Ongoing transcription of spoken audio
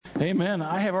Amen.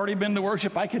 I have already been to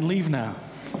worship. I can leave now.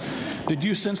 Did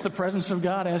you sense the presence of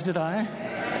God, as did I?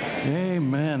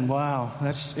 Amen. Wow,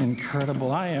 that's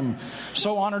incredible. I am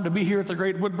so honored to be here at the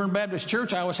Great Woodburn Baptist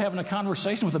Church. I was having a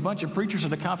conversation with a bunch of preachers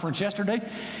at a conference yesterday,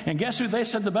 and guess who they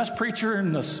said the best preacher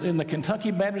in the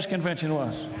Kentucky Baptist Convention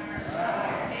was?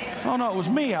 Oh, no, it was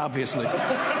me, obviously.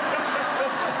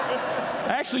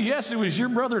 Actually, yes, it was your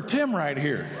brother Tim right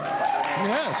here.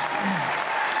 Yes.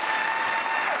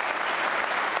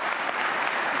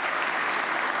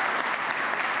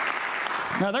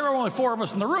 Now, there were only 4 of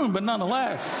us in the room, but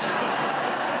nonetheless,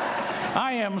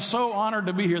 I am so honored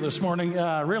to be here this morning.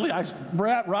 Rod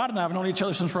and I have known each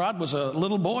other since Rod was a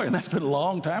little boy, and that's been a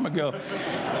long time ago.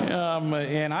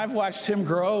 And I've watched him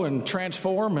grow and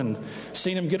transform and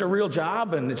seen him get a real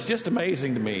job, and it's just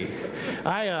amazing to me.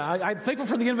 I'm thankful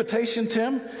for the invitation,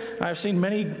 Tim. I've seen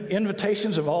many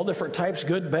invitations of all different types,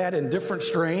 good, bad, indifferent,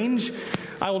 strange.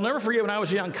 I will never forget when I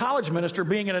was a young college minister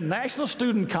being at a national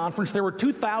student conference. There were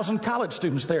 2,000 college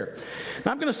students there.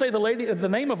 Now, I'm going to say the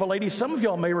name of a lady some of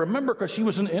y'all may remember because she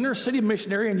was an inner city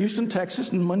missionary in Houston, Texas,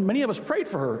 and many of us prayed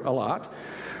for her a lot.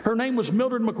 Her name was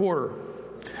Mildred McWhorter.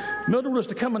 Mildred was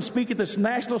to come and speak at this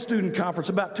national student conference.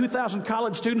 About 2,000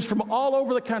 college students from all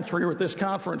over the country were at this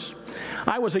conference.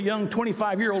 I was a young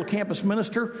 25-year-old campus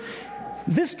minister.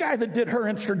 This guy that did her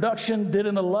introduction did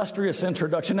an illustrious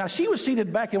introduction. Now, she was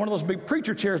seated back in one of those big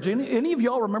preacher chairs. Do any of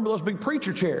y'all remember those big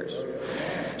preacher chairs?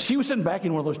 She was sitting back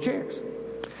in one of those chairs.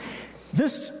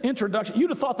 This introduction, you'd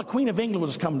have thought the Queen of England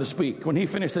was coming to speak when he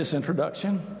finished this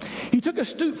introduction. He took a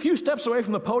few steps away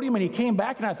from the podium and he came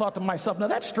back, and I thought to myself, now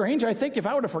that's strange. I think if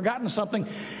I would have forgotten something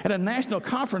at a national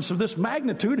conference of this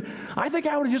magnitude, I think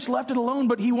I would have just left it alone.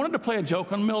 But he wanted to play a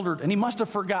joke on Mildred, and he must have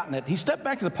forgotten it. He stepped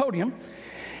back to the podium.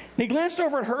 He glanced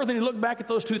over at her, then he looked back at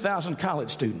those 2,000 college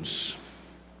students.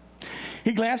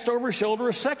 He glanced over his shoulder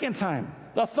a second time,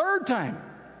 a third time.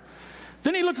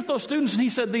 Then he looked at those students and he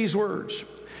said these words: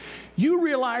 "You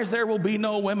realize there will be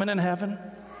no women in heaven?"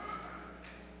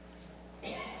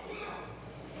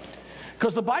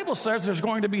 Because the Bible says there's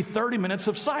going to be 30 minutes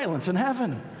of silence in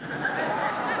heaven.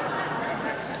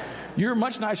 You're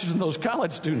much nicer than those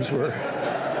college students were.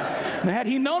 Now, had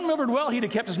he known Mildred well, he'd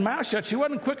have kept his mouth shut. She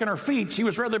wasn't quick on her feet. She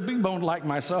was rather big-boned like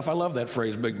myself. I love that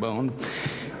phrase, big-boned.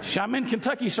 I'm in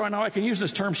Kentucky, so I know I can use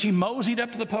this term. She moseyed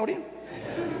up to the podium.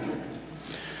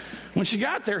 When she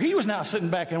got there, he was now sitting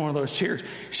back in one of those chairs.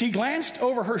 She glanced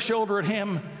over her shoulder at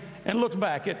him and looked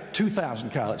back at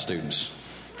 2,000 college students.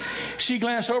 She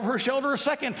glanced over her shoulder a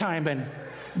second time and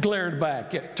glared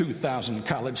back at 2,000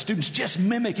 college students, just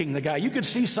mimicking the guy. You could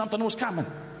see something was coming.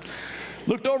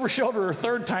 Looked over her shoulder a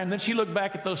third time, then she looked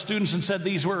back at those students and said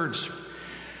these words: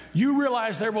 "You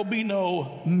realize there will be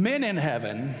no men in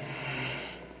heaven,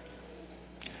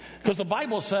 because the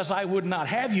Bible says I would not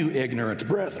have you ignorant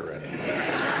brethren."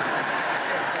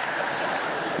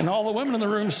 And all the women in the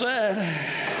room said,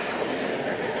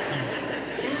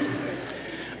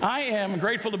 I am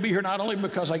grateful to be here, not only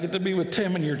because I get to be with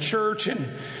Tim and your church and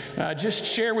just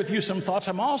share with you some thoughts.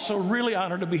 I'm also really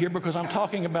honored to be here because I'm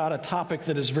talking about a topic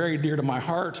that is very dear to my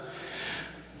heart,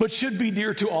 but should be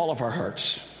dear to all of our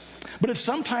hearts. But it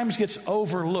sometimes gets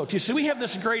overlooked. You see, we have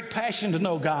this great passion to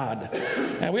know God.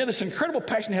 And we have this incredible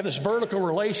passion to have this vertical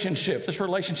relationship, this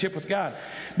relationship with God.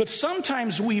 But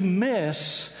sometimes we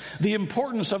miss the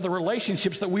importance of the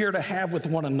relationships that we are to have with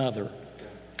one another.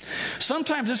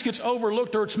 Sometimes this gets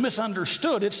overlooked or it's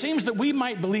misunderstood. It seems that we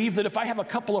might believe that if I have a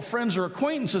couple of friends or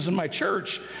acquaintances in my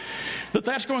church,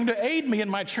 that's going to aid me in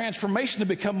my transformation to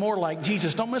become more like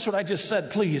Jesus. Don't miss what I just said,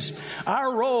 please.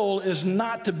 Our role is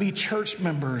not to be church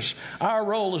members. Our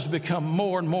role is to become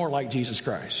more and more like Jesus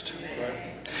Christ.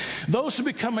 Those who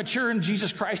become mature in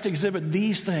Jesus Christ exhibit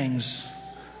these things: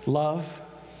 love,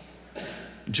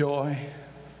 joy,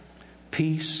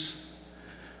 peace,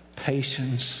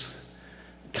 patience,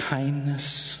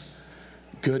 kindness,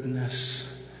 goodness,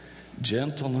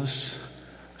 gentleness,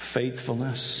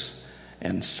 faithfulness,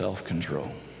 and self-control.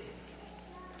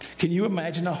 Can you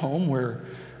imagine a home where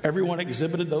everyone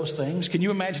exhibited those things? Can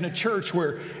you imagine a church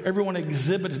where everyone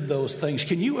exhibited those things?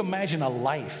 Can you imagine a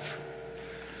life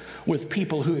with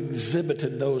people who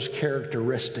exhibited those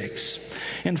characteristics?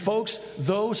 And folks,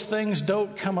 those things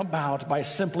don't come about by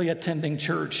simply attending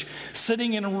church.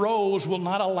 Sitting in rows will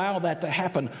not allow that to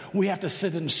happen. We have to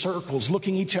sit in circles,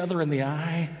 looking each other in the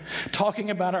eye, talking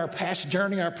about our past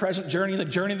journey, our present journey, the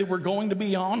journey that we're going to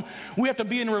be on. We have to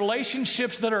be in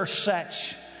relationships that are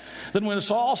such that when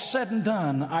it's all said and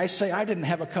done, I say, I didn't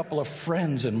have a couple of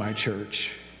friends in my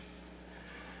church.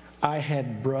 I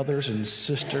had brothers and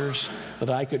sisters that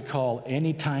I could call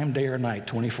anytime, day or night,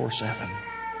 24/7.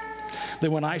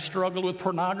 that when I struggled with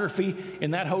pornography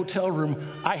in that hotel room,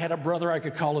 I had a brother I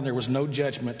could call and there was no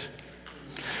judgment.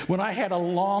 When I had a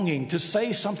longing to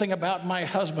say something about my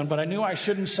husband, but I knew I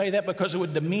shouldn't say that because it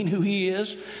would demean who he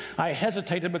is, I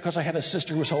hesitated because I had a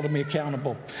sister who was holding me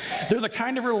accountable. They're the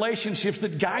kind of relationships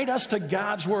that guide us to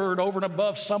God's word over and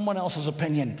above someone else's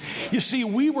opinion. You see,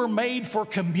 we were made for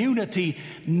community,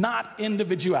 not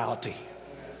individuality.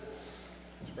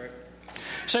 That's right.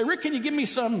 Say, Rick, can you give me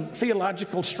some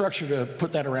theological structure to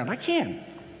put that around? I can.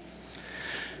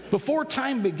 Before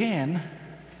time began,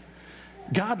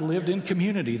 God lived in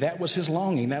community. That was his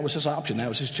longing. That was his option. That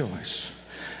was his choice.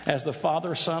 As the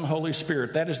Father, Son, Holy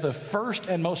Spirit. That is the first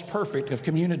and most perfect of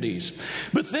communities.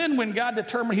 But then when God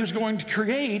determined he was going to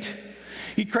create,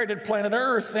 he created planet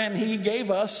Earth and he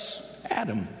gave us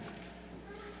Adam.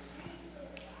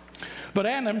 But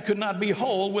Adam could not be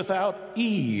whole without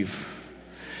Eve.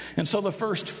 And so the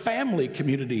first family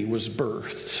community was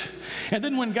birthed. And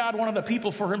then when God wanted a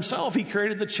people for himself, he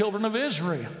created the children of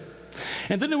Israel.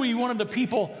 And then when he wanted a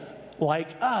people like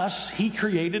us, he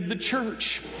created the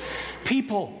church.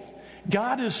 People,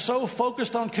 God is so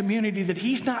focused on community that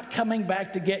he's not coming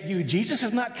back to get you. Jesus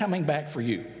is not coming back for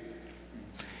you.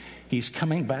 He's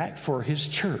coming back for his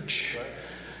church,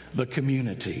 the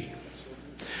community.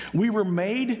 We were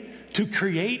made to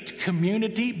create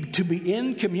community, to be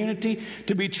in community,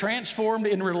 to be transformed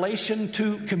in relation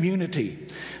to community.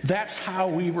 That's how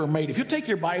we were made. If you take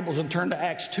your Bibles and turn to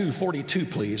Acts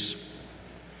 2:42, please.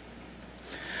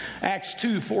 Acts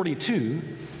 2:42.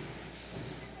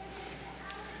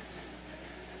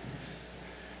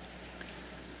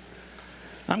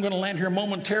 I'm going to land here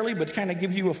momentarily, but to kind of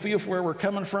give you a feel for where we're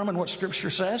coming from and what Scripture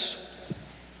says.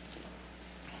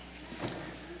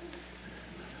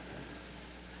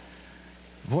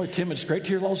 Boy, Tim, it's great to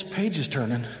hear those pages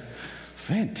turning.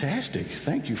 Fantastic.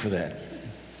 Thank you for that.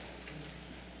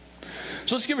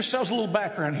 So let's give ourselves a little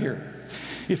background here.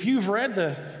 If you've read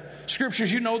the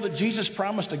Scriptures, you know that Jesus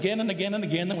promised again and again and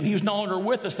again that when he was no longer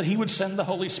with us, that he would send the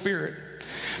Holy Spirit.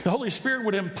 The Holy Spirit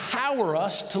would empower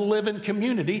us to live in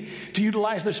community, to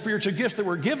utilize the spiritual gifts that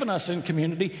were given us in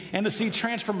community, and to see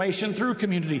transformation through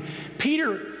community.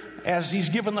 Peter, as he's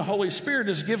given the Holy Spirit,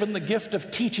 is given the gift of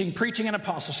teaching, preaching, and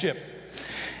apostleship.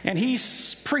 And he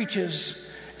preaches,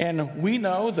 and we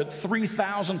know that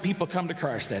 3,000 people come to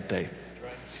Christ that day.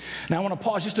 Now, I want to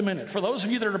pause just a minute. For those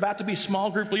of you that are about to be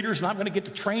small group leaders, and I'm going to get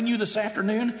to train you this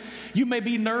afternoon, you may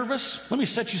be nervous. Let me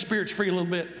set your spirits free a little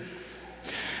bit.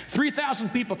 3,000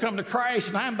 people come to Christ,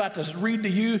 and I'm about to read to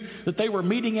you that they were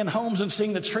meeting in homes and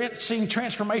seeing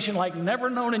transformation like never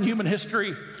known in human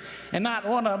history. And not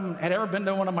one of them had ever been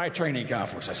to one of my training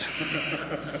conferences.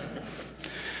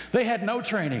 They had no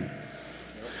training.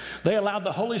 They allowed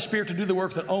the Holy Spirit to do the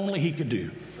work that only he could do.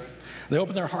 They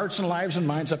opened their hearts and lives and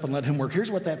minds up and let him work.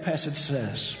 Here's what that passage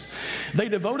says. They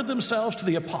devoted themselves to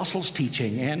the apostles'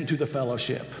 teaching and to the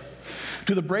fellowship,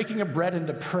 to the breaking of bread and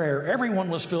to prayer. Everyone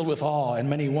was filled with awe, and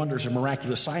many wonders and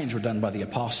miraculous signs were done by the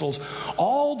apostles.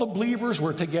 All the believers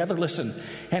were together, listen,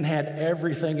 and had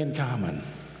everything in common.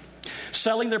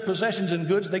 Selling their possessions and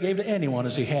goods they gave to anyone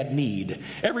as he had need.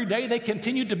 Every day they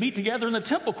continued to meet together in the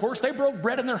temple courts. They broke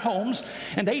bread in their homes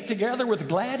and ate together with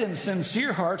glad and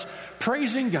sincere hearts,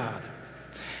 praising God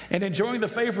and enjoying the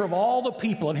favor of all the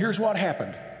people. And here's what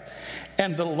happened.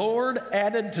 And the Lord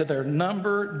added to their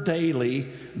number daily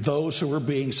those who were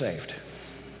being saved.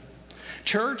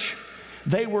 Church,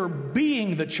 they were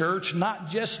being the church, not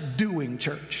just doing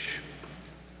church.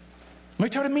 Let me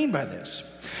tell you what I mean by this.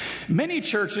 Many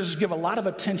churches give a lot of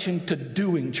attention to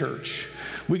doing church.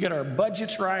 We get our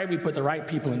budgets right. We put the right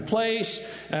people in place.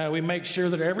 We make sure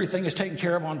that everything is taken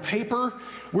care of on paper.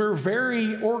 We're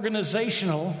very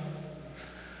organizational,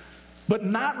 but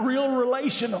not real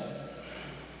relational.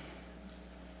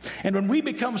 And when we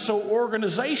become so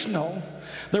organizational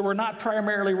that we're not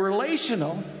primarily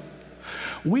relational,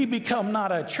 we become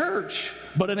not a church,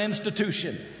 but an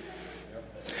institution.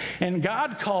 And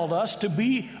God called us to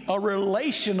be a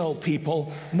relational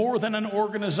people more than an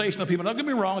organizational people. Don't get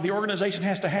me wrong, the organization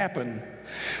has to happen.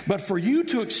 But for you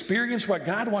to experience what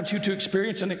God wants you to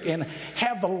experience and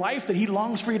have the life that he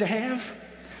longs for you to have,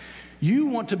 you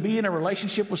want to be in a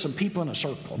relationship with some people in a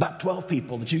circle, about 12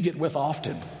 people that you get with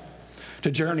often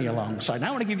to journey alongside. Now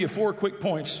I want to give you 4 quick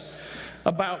points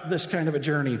about this kind of a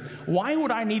journey. Why would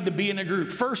I need to be in a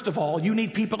group? First of all, you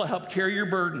need people to help carry your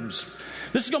burdens.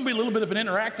 This is going to be a little bit of an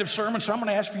interactive sermon, so I'm going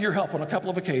to ask for your help on a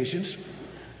couple of occasions.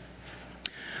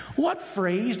 What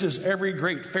phrase does every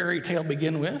great fairy tale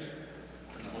begin with?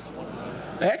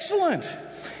 Excellent.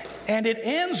 And it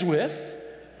ends with?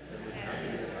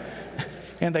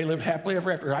 And they lived happily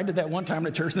ever after. I did that one time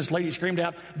in a church, and this lady screamed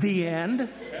out, "The end."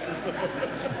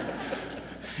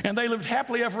 And they lived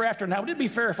happily ever after. Now, would it be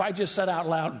fair if I just said out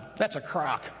loud, that's a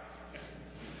crock?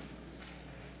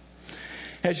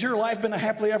 Has your life been a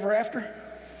happily ever after?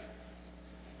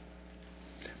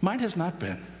 Mine has not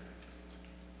been.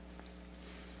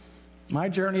 My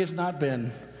journey has not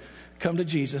been come to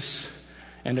Jesus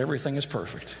and everything is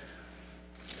perfect.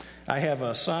 I have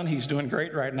a son. He's doing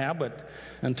great right now, but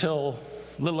until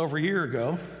a little over a year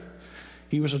ago,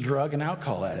 he was a drug and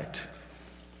alcohol addict.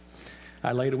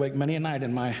 I laid awake many a night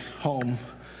in my home,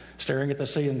 staring at the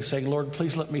ceiling, saying, "Lord,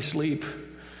 please let me sleep.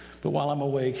 But while I'm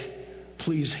awake,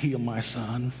 please heal my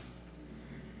son.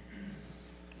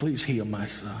 Please heal my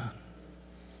son."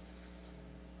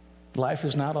 Life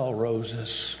is not all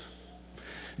roses.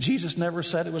 Jesus never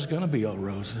said it was going to be all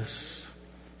roses.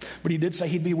 But he did say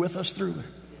he'd be with us through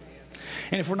it.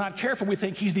 And if we're not careful, we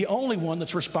think he's the only one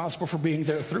that's responsible for being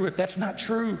there through it. That's not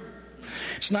true.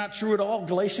 It's not true at all.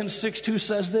 Galatians 6:2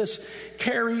 says this,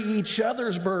 "Carry each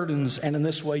other's burdens, and in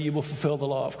this way you will fulfill the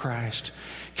law of Christ."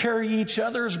 Carry each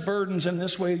other's burdens, and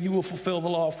this way you will fulfill the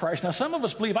law of Christ. Now, some of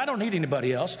us believe, I don't need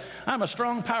anybody else. I'm a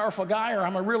strong, powerful guy, or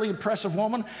I'm a really impressive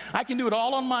woman. I can do it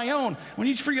all on my own. We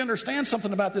need for you to understand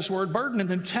something about this word burden in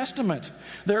the New Testament.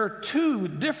 There are two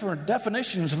different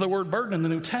definitions of the word burden in the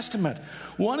New Testament.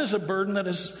 One is a burden that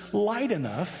is light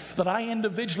enough that I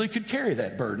individually could carry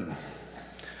that burden.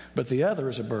 But the other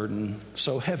is a burden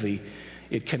so heavy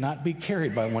it cannot be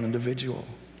carried by one individual.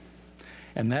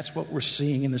 And that's what we're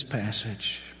seeing in this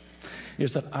passage,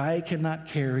 is that I cannot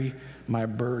carry my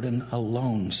burden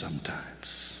alone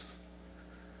sometimes.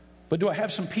 But do I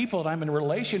have some people that I'm in a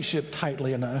relationship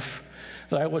tightly enough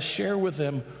that I will share with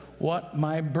them what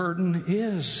my burden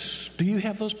is? Do you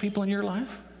have those people in your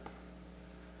life?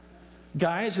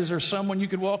 Guys, is there someone you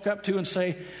could walk up to and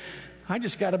say, "I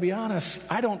just got to be honest,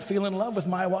 I don't feel in love with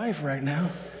my wife right now.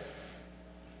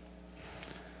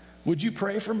 Would you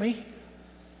pray for me?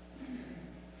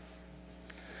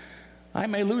 I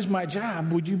may lose my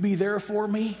job. Would you be there for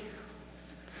me?"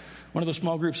 One of the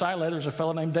small groups I led, there's a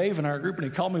fellow named Dave in our group, and he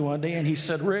called me one day and he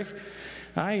said, "Rick,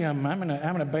 I'm in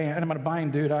a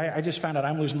bind, dude. I just found out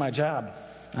I'm losing my job.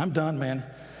 I'm done, man.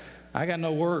 I got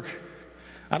no work.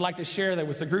 I'd like to share that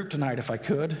with the group tonight if I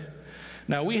could."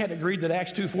 Now, we had agreed that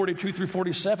Acts 2:42 through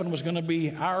 47 was going to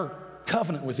be our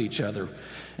covenant with each other.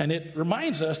 And it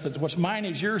reminds us that what's mine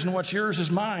is yours and what's yours is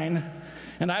mine.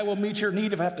 And I will meet your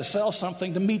need if I have to sell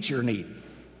something to meet your need.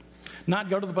 Not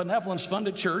go to the benevolence fund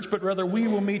at church, but rather we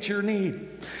will meet your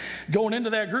need. Going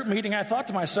into that group meeting, I thought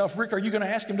to myself, Rick, are you going to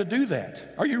ask them to do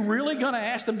that? Are you really going to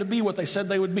ask them to be what they said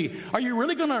they would be? Are you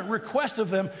really going to request of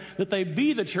them that they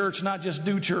be the church, not just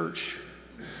do church?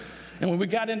 And when we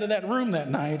got into that room that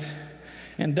night,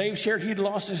 and Dave shared he'd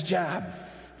lost his job,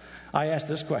 I asked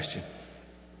this question.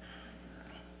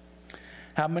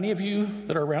 How many of you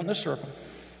that are around this circle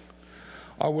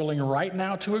are willing right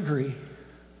now to agree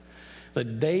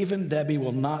that Dave and Debbie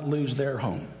will not lose their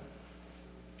home?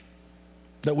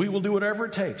 That we will do whatever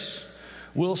it takes.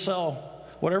 We'll sell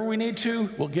whatever we need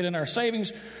to. We'll get in our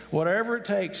savings. Whatever it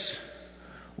takes,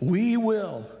 we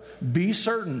will be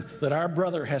certain that our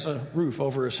brother has a roof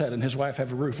over his head and his wife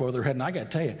have a roof over their head. And I got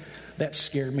to tell you, that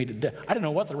scared me to death. I didn't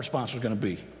know what the response was going to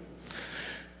be.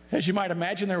 As you might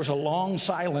imagine, there was a long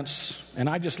silence, and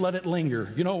I just let it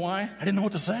linger. You know why? I didn't know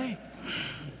what to say.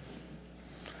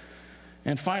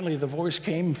 And finally, the voice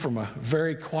came from a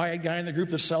very quiet guy in the group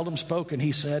that seldom spoke, and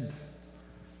he said,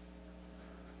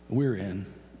 "We're in."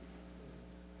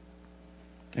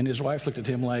 And his wife looked at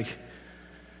him like,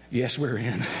 "Yes, we're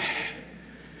in."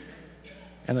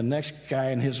 And the next guy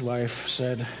and his wife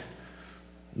said,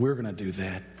 "We're going to do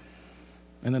that."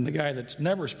 And then the guy that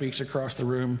never speaks across the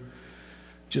room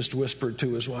just whispered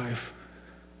to his wife,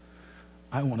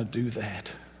 "I want to do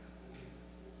that."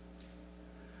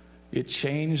 It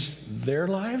changed their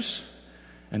lives,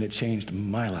 and it changed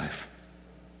my life.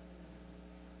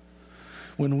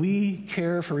 When we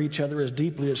care for each other as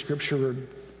deeply as Scripture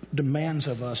demands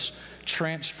of us,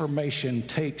 transformation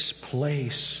takes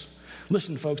place.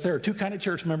 Listen, folks, there are two kinds of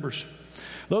church members.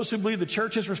 Those who believe the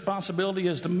church's responsibility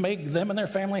is to make them and their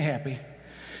family happy,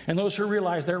 and those who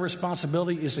realize their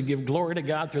responsibility is to give glory to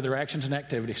God through their actions and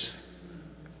activities.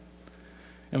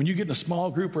 And when you get in a small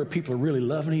group where people are really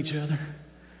loving each other,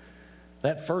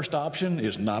 that first option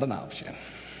is not an option.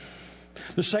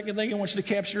 The second thing I want you to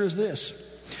capture is this.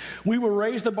 We will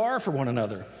raise the bar for one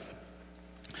another.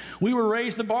 We will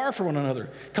raise the bar for one another.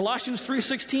 Colossians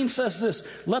 3:16 says this,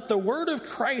 "Let the word of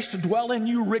Christ dwell in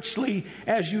you richly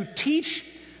as you teach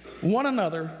one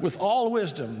another with all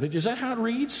wisdom." Is that how it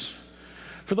reads?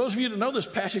 For those of you that know this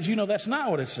passage, you know that's not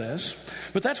what it says.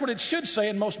 But that's what it should say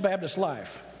in most Baptist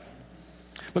life.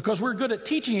 Because we're good at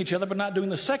teaching each other, but not doing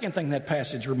the second thing that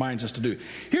passage reminds us to do.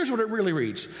 Here's what it really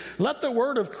reads. Let the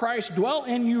word of Christ dwell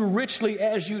in you richly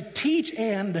as you teach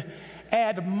and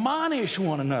admonish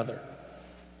one another.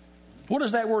 What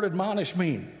does that word admonish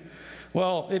mean?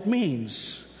 Well, it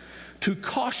means to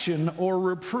caution or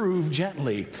reprove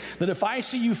gently. That if I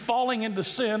see you falling into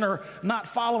sin or not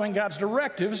following God's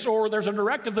directives, or there's a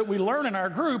directive that we learn in our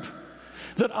group,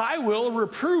 that I will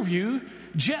reprove you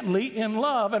gently in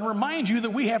love and remind you that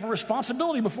we have a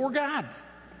responsibility before God.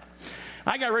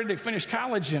 I got ready to finish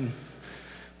college, and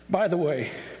by the way,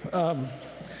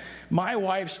 my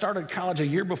wife started college a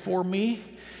year before me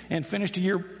and finished a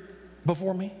year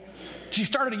before me. She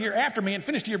started a year after me and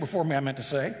finished a year before me, I meant to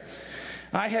say.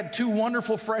 I had 2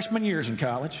 wonderful freshman years in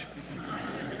college.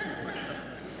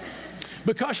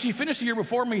 Because she finished a year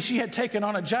before me, she had taken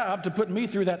on a job to put me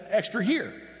through that extra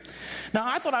year. Now,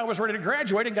 I thought I was ready to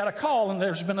graduate and got a call, and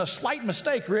there's been a slight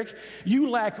mistake, Rick. You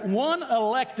lack 1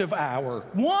 elective hour.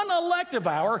 1 elective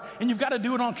hour, and you've got to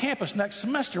do it on campus next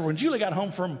semester. When Julie got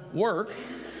home from work,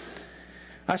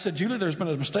 I said, Julie, there's been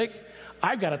a mistake.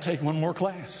 I've got to take 1 more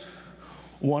class.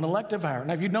 1 elective hour.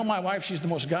 Now, if you know my wife, she's the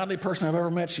most godly person I've ever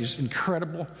met. She's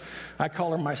incredible. I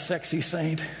call her my sexy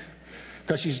saint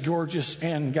because she's gorgeous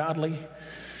and godly.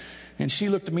 And she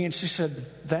looked at me and she said,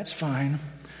 that's fine.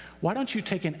 Why don't you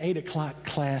take an 8 o'clock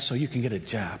class so you can get a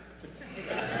job?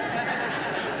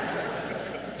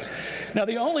 Now,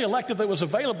 the only elective that was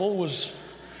available was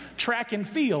track and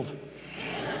field.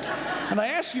 And I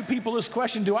ask you people this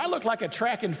question, do I look like a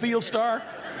track and field star?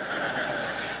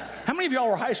 How many of y'all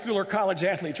were high school or college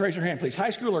athletes? Raise your hand, please. High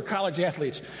school or college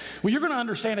athletes. Well, you're going to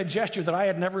understand a gesture that I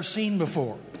had never seen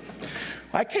before.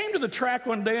 I came to the track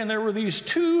one day, and there were these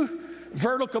 2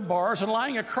 vertical bars, and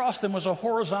lying across them was a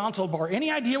horizontal bar.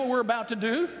 Any idea what we're about to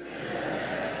do?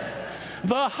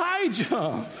 The high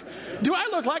jump. Do I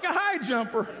look like a high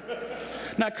jumper?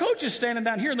 Now, coach is standing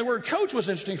down here, and the word coach was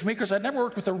interesting for me because I'd never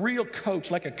worked with a real coach,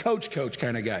 like a coach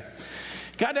kind of guy.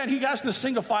 Got down, he got us in the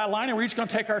single file line, and we're each going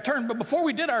to take our turn. But before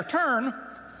we did our turn,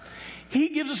 he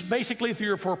gives us basically 3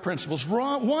 or 4 principles.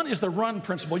 One is the run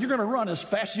principle. You're going to run as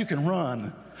fast as you can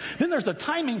run. Then there's the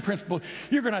timing principle.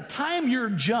 You're going to time your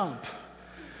jump.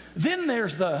 Then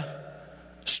there's the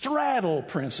straddle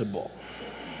principle.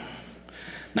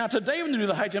 Now, today when they do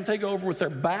the high jump, they go over with their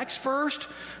backs first.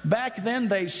 Back then,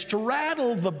 they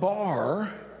straddled the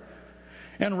bar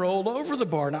and rolled over the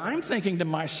bar. Now, I'm thinking to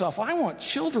myself, I want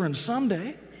children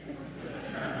someday.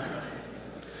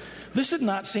 This did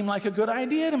not seem like a good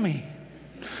idea to me.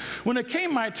 When it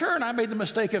came my turn, I made the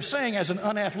mistake of saying, as an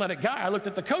unathletic guy, I looked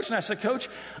at the coach and I said, Coach,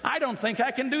 I don't think I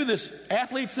can do this.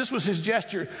 Athletes, this was his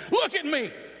gesture. Look at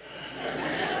me.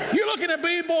 You're looking at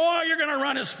me, boy. You're going to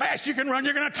run as fast as you can run.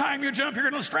 You're going to time your jump. You're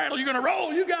going to straddle. You're going to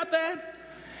roll. You got that?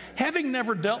 Having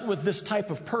never dealt with this type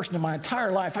of person in my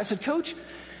entire life, I said, Coach,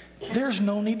 there's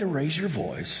no need to raise your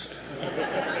voice.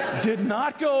 Did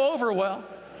not go over well.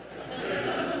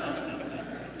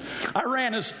 I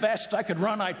ran as fast as I could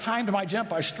run. I timed my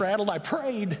jump. I straddled. I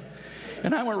prayed.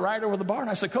 And I went right over the bar. And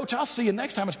I said, Coach, I'll see you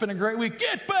next time. It's been a great week.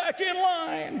 Get back in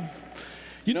line.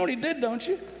 You know what he did, don't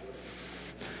you?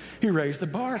 He raised the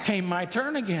bar. Came my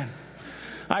turn again.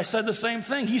 I said the same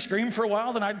thing. He screamed for a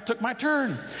while. Then I took my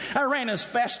turn. I ran as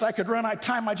fast as I could run. I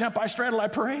timed my jump. I straddled. I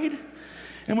prayed.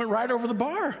 And went right over the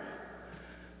bar.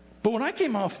 But when I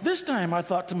came off this time, I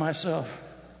thought to myself,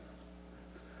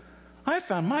 I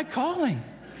found my calling.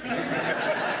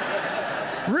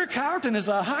 Rick Howerton is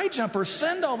a high jumper.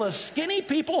 Send all the skinny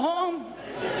people home.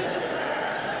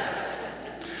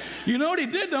 You know what he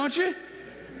did, don't you?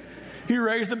 He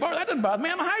raised the bar. That doesn't bother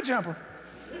me. I'm a high jumper.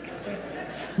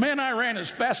 Man, I ran as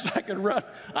fast as I could run.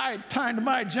 I timed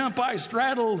my jump. I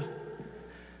straddled.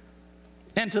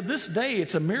 And to this day,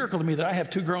 it's a miracle to me that I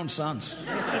have 2 grown sons.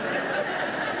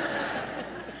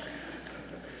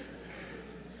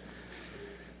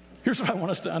 Here's what I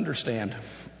want us to understand.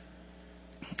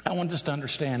 I want us to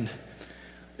understand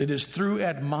it is through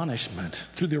admonishment,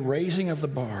 through the raising of the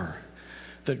bar,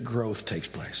 that growth takes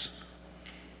place.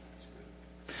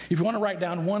 If you want to write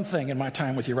down one thing in my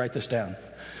time with you, write this down.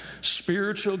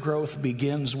 Spiritual growth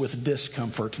begins with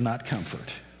discomfort, not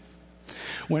comfort.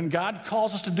 When God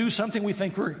calls us to do something we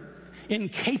think we're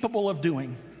incapable of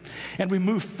doing, and we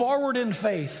move forward in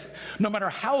faith, no matter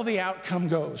how the outcome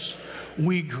goes,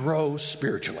 we grow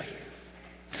spiritually.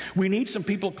 We need some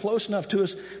people close enough to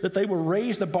us that they will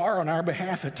raise the bar on our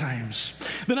behalf at times.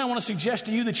 Then I want to suggest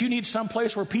to you that you need some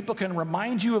place where people can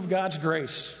remind you of God's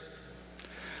grace.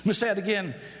 I'm going to say it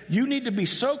again. You need to be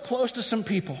so close to some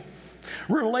people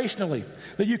relationally,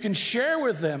 that you can share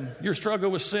with them your struggle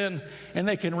with sin and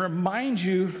they can remind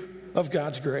you of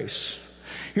God's grace.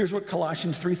 Here's what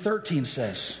Colossians 3:13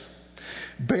 says.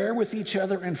 Bear with each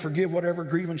other and forgive whatever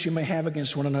grievance you may have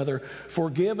against one another.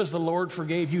 Forgive as the Lord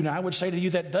forgave you. Now, I would say to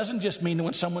you that doesn't just mean that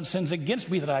when someone sins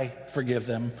against me that I forgive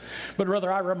them, but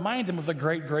rather I remind them of the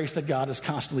great grace that God is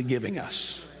constantly giving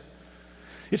us.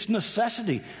 It's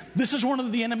necessity. This is one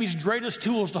of the enemy's greatest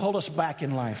tools to hold us back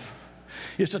in life,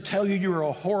 is to tell you you're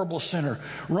a horrible sinner.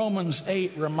 Romans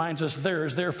 8 reminds us there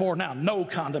is therefore now no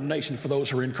condemnation for those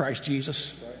who are in Christ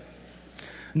Jesus.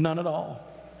 None at all.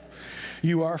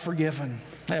 You are forgiven.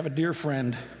 I have a dear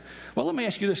friend. Well, let me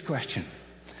ask you this question.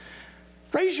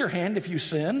 Raise your hand if you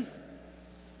sin.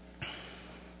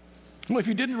 Well, if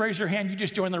you didn't raise your hand, you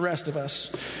just join the rest of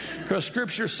us. Because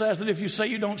Scripture says that if you say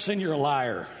you don't sin, you're a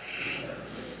liar.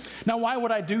 Now, why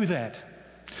would I do that?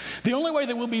 The only way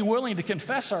that we'll be willing to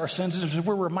confess our sins is if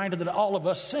we're reminded that all of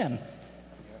us sin.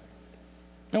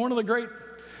 And one of the great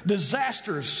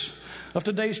disasters of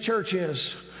today's church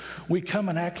is we come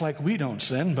and act like we don't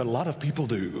sin, but a lot of people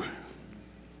do.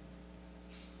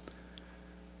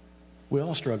 We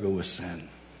all struggle with sin.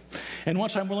 And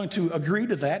once I'm willing to agree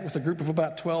to that with a group of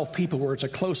about 12 people where it's a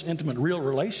close, intimate, real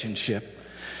relationship,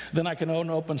 then I can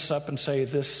open up and say,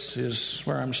 this is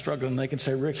where I'm struggling. And they can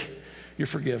say, Rick, you're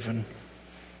forgiven.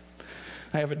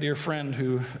 I have a dear friend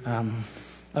who,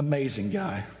 amazing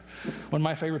guy, one of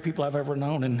my favorite people I've ever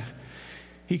known, and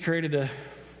he created a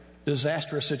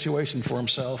disastrous situation for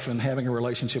himself in having a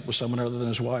relationship with someone other than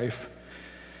his wife.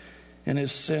 And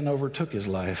his sin overtook his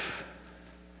life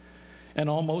and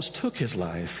almost took his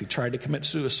life. He tried to commit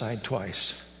suicide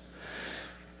twice.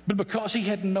 But because he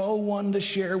had no one to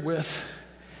share with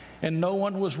and no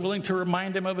one was willing to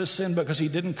remind him of his sin because he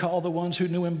didn't call the ones who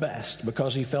knew him best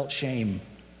because he felt shame,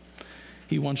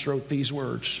 he once wrote these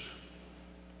words.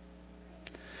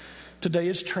 Today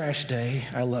is trash day.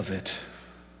 I love it.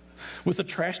 With a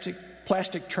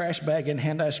plastic trash bag in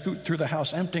hand, I scoot through the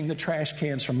house, emptying the trash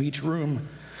cans from each room.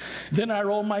 Then I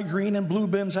roll my green and blue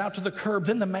bins out to the curb.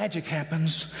 Then the magic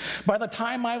happens. By the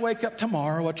time I wake up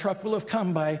tomorrow, a truck will have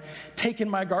come by, taken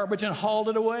my garbage and hauled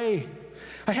it away.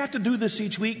 I have to do this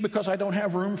each week because I don't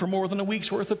have room for more than a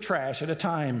week's worth of trash at a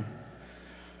time.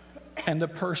 And a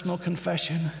personal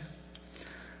confession,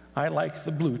 I like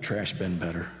the blue trash bin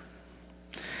better.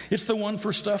 It's the one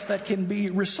for stuff that can be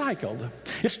recycled.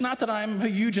 It's not that I'm a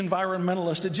huge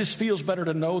environmentalist. It just feels better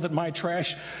to know that my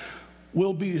trash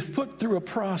will be put through a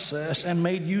process and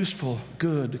made useful,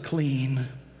 good, clean,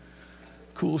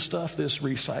 cool stuff, this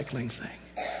recycling thing.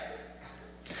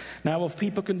 Now, if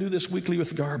people can do this weekly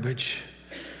with garbage,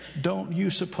 don't you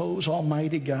suppose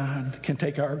Almighty God can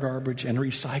take our garbage and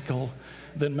recycle,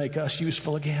 then make us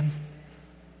useful again?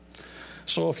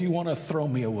 So if you want to throw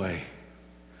me away,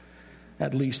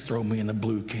 at least throw me in the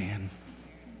blue can.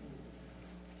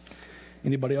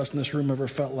 Anybody else in this room ever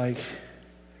felt like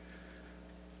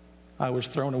I was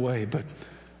thrown away but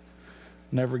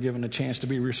never given a chance to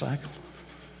be recycled?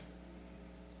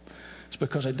 It's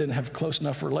because I didn't have close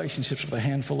enough relationships with a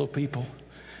handful of people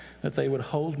that they would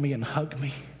hold me and hug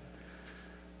me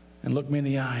and look me in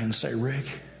the eye and say, Rick,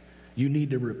 you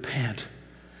need to repent,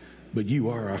 but you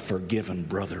are a forgiven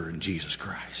brother in Jesus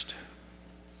Christ.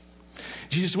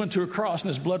 Jesus went to a cross and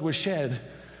his blood was shed.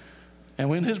 And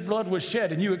when his blood was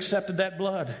shed and you accepted that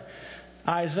blood,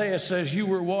 Isaiah says you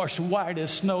were washed white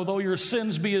as snow. Though your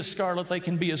sins be as scarlet, they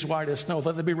can be as white as snow.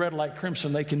 Though they be red like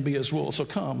crimson, they can be as wool. So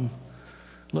come,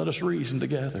 let us reason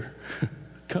together.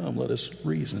 Come, let us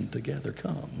reason together.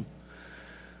 Come.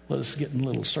 Let us get in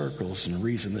little circles and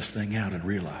reason this thing out and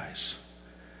realize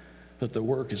that the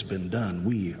work has been done.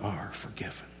 We are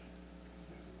forgiven.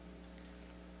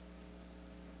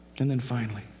 And then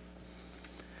finally,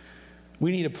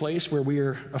 we need a place where we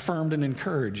are affirmed and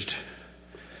encouraged.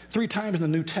 3 times in the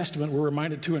New Testament, we're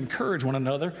reminded to encourage one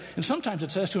another. And sometimes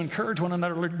it says to encourage one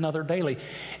another daily.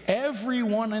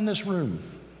 Everyone in this room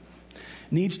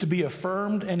needs to be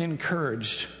affirmed and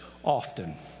encouraged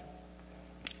often.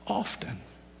 Often.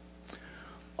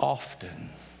 Often.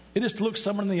 It is to look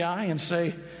someone in the eye and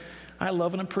say, I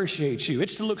love and appreciate you.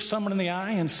 It's to look someone in the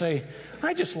eye and say,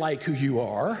 I just like who you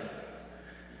are.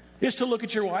 It's to look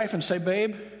at your wife and say,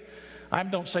 babe, I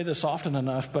don't say this often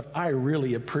enough, but I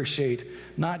really appreciate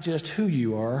not just who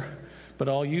you are, but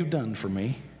all you've done for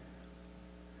me.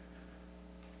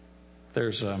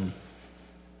 There's one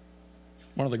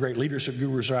of the great leadership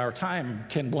gurus of our time,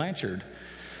 Ken Blanchard,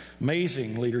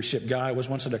 amazing leadership guy, was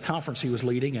once at a conference he was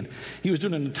leading, and he was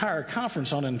doing an entire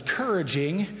conference on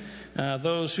encouraging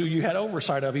those who you had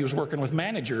oversight of. He was working with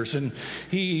managers, and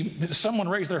someone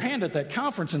raised their hand at that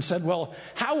conference and said, well,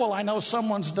 how will I know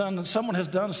someone has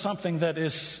done something that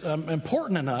is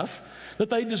important enough that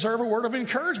they deserve a word of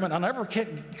encouragement? I'll never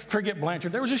forget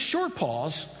Blanchard. There was a short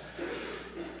pause.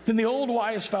 Then the old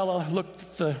wise fellow looked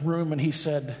at the room and he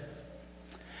said,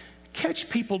 catch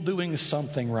people doing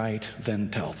something right, then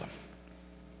tell them.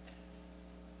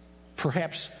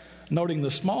 Perhaps noting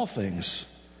the small things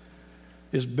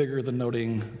is bigger than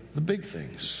noting the big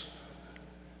things.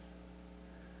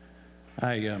 So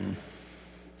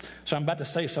I'm about to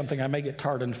say something I may get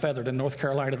tarred and feathered. In North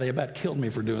Carolina, they about killed me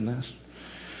for doing this.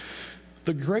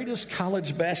 The greatest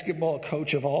college basketball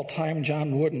coach of all time,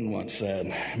 John Wooden, once said,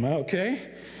 am I okay?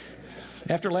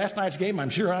 After last night's game,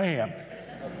 I'm sure I am.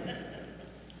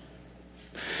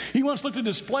 He once looked at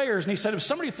his players and he said, if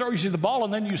somebody throws you the ball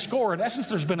and then you score, in essence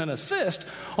there's been an assist,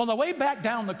 on the way back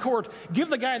down the court, give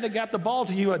the guy that got the ball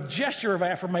to you a gesture of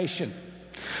affirmation.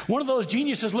 One of those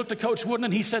geniuses looked at Coach Wooden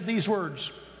and he said these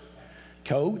words,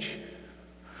 Coach,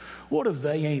 what if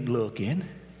they ain't looking?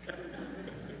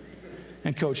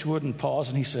 And Coach Wooden paused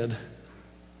and he said,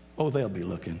 oh, they'll be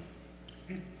looking.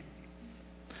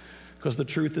 Because the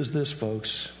truth is this,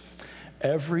 folks,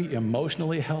 every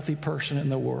emotionally healthy person in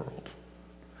the world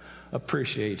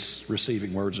appreciates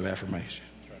receiving words of affirmation.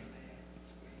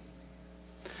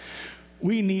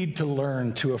 We need to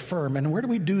learn to affirm. And where do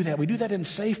we do that? We do that in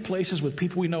safe places with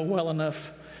people we know well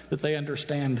enough that they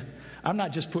understand, I'm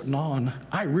not just putting on,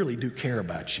 I really do care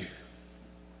about you.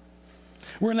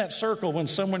 We're in that circle when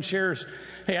someone shares,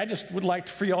 hey, I just would like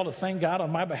for you all to thank God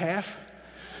on my behalf.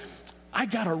 I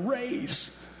got a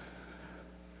raise.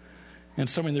 And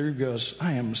someone in the room goes,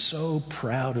 I am so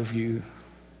proud of you.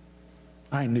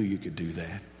 I knew you could do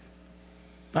that.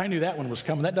 I knew that one was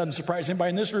coming. That doesn't surprise anybody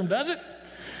in this room, does it?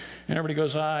 And everybody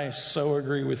goes, I so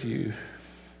agree with you.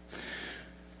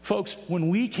 Folks, when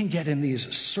we can get in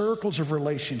these circles of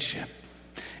relationship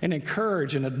and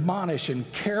encourage and admonish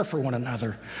and care for one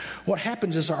another, what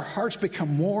happens is our hearts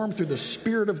become warm through the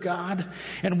Spirit of God,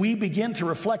 and we begin to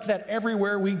reflect that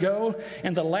everywhere we go.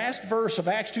 And the last verse of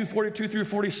Acts 2:42 through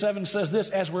 47 says this,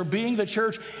 as we're being the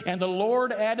church, and the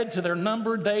Lord added to their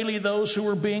number daily those who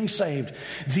were being saved.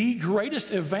 The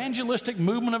greatest evangelistic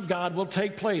movement of God will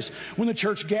take place when the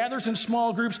church gathers in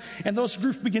small groups, and those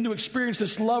groups begin to experience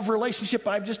this love relationship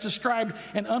I've just described,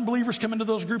 and unbelievers come into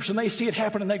those groups and they see it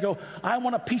happen and they go, I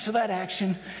want a piece of that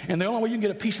action. And the only way you can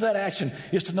get a piece of that action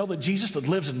is to know the Jesus that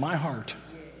lives in my heart.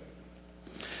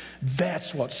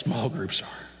 That's what small groups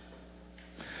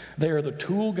are. They are the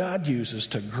tool God uses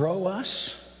to grow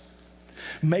us,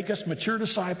 make us mature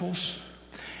disciples,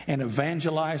 and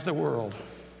evangelize the world.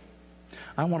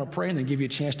 I want to pray and then give you a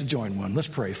chance to join one. Let's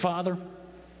pray. Father,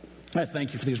 I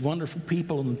thank you for these wonderful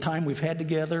people and the time we've had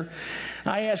together.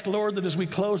 I ask, Lord, that as we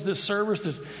close this service,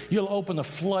 that you'll open the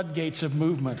floodgates of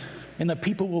movement and that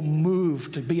people will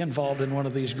move to be involved in one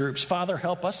of these groups. Father,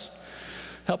 help us.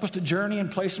 Help us to journey in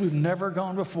places we've never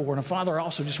gone before. And Father, I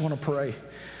also just want to pray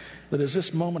that as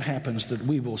this moment happens, that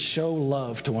we will show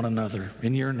love to one another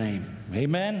in your name.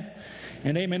 Amen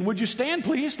and amen. Would you stand,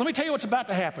 please? Let me tell you what's about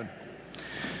to happen.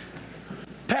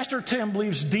 Pastor Tim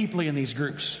believes deeply in these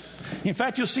groups. In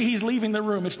fact, you'll see he's leaving the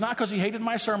room. It's not because he hated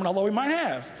my sermon, although he might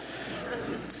have.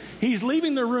 He's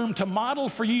leaving the room to model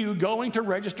for you going to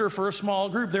register for a small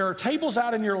group. There are tables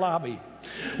out in your lobby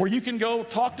where you can go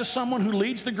talk to someone who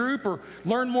leads the group or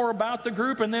learn more about the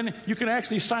group, and then you can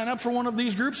actually sign up for one of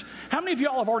these groups. How many of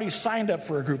y'all have already signed up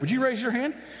for a group? Would you raise your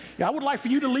hand? Yeah, I would like for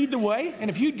you to lead the way, and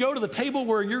if you'd go to the table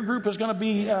where your group is going to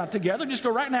be together, just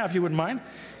go right now if you wouldn't mind.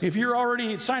 If you're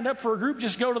already signed up for a group,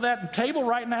 just go to that table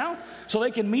right now so they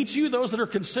can meet you, those that are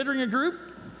considering a group.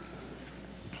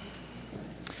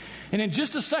 And in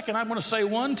just a second, I'm going to say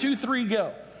 1, 2, 3,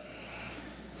 go.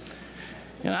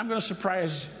 And I'm going to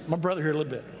surprise my brother here a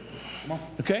little bit.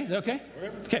 Okay? Is that okay?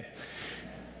 Okay.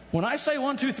 When I say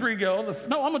 1, 2, 3, go, I'm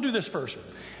going to do this first.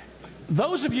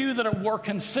 Those of you that were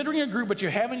considering a group but you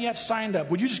haven't yet signed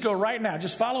up, would you just go right now?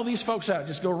 Just follow these folks out.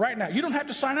 Just go right now. You don't have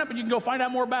to sign up, and you can go find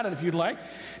out more about it if you'd like.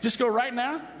 Just go right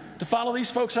now to follow these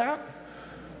folks out.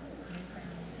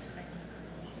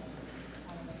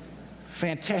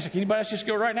 Fantastic. Anybody else just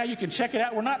go right now? You can check it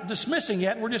out. We're not dismissing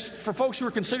yet. We're just for folks who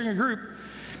are considering a group.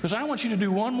 Because I want you to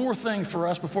do one more thing for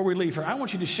us before we leave here. I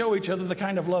want you to show each other the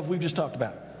kind of love we've just talked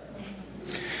about.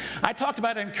 I talked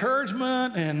about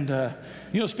encouragement and,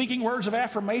 speaking words of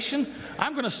affirmation.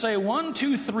 I'm going to say 1,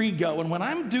 2, 3, go. And when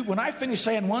I finish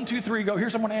saying 1, 2, 3, go,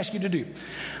 here's what I'm going to ask you to do.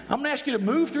 I'm going to ask you to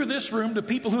move through this room to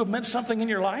people who have meant something in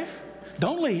your life.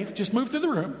 Don't leave. Just move through the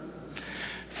room.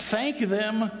 Thank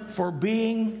them for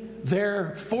being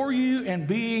there for you and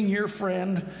being your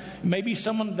friend. Maybe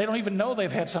someone, they don't even know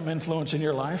they've had some influence in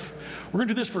your life. We're going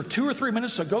to do this for 2 or 3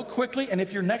 minutes, so go quickly. And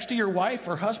if you're next to your wife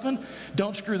or husband,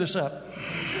 don't screw this up.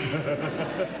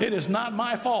 It is not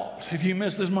my fault if you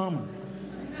miss this moment.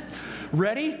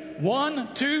 Ready?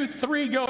 1, 2, 3, go.